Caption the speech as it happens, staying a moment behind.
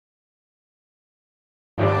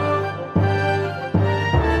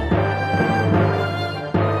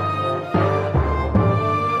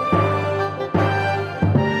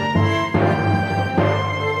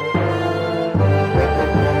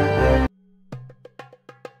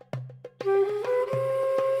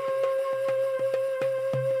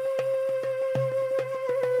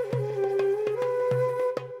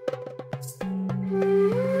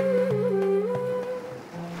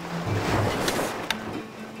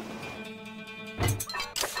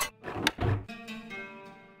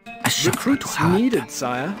Recruits needed,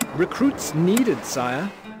 sire. Recruits needed,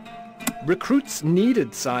 sire. Recruits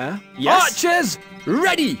needed, sire. Yes. Archers,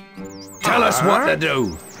 ready! Tell us what to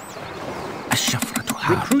do.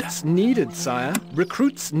 Recruits needed, sire.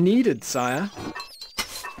 Recruits needed, sire.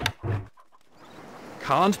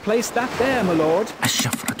 Can't place that there, my lord.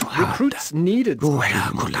 Recruits needed. You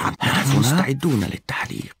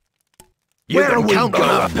can count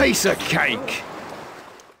on a piece of cake.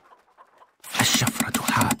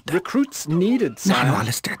 Recruits needed, sire.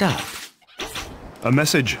 A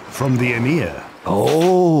message from the Emir.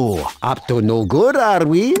 Oh, up to no good, are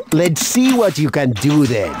we? Let's see what you can do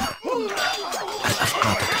then.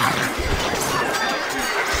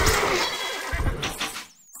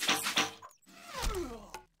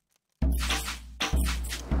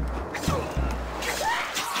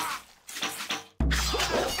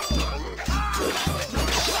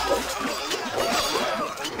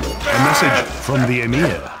 A message from the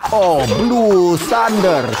Emir. Oh, Blue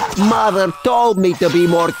Thunder! Mother told me to be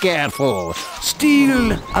more careful.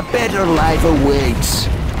 Still, a better life awaits.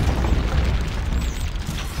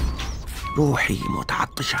 روحي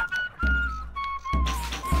متعطشة.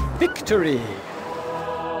 Victory!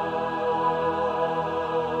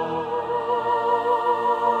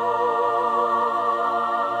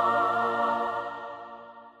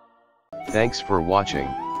 Thanks for watching.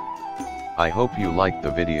 I hope you liked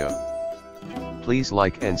the video. Please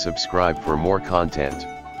like and subscribe for more content.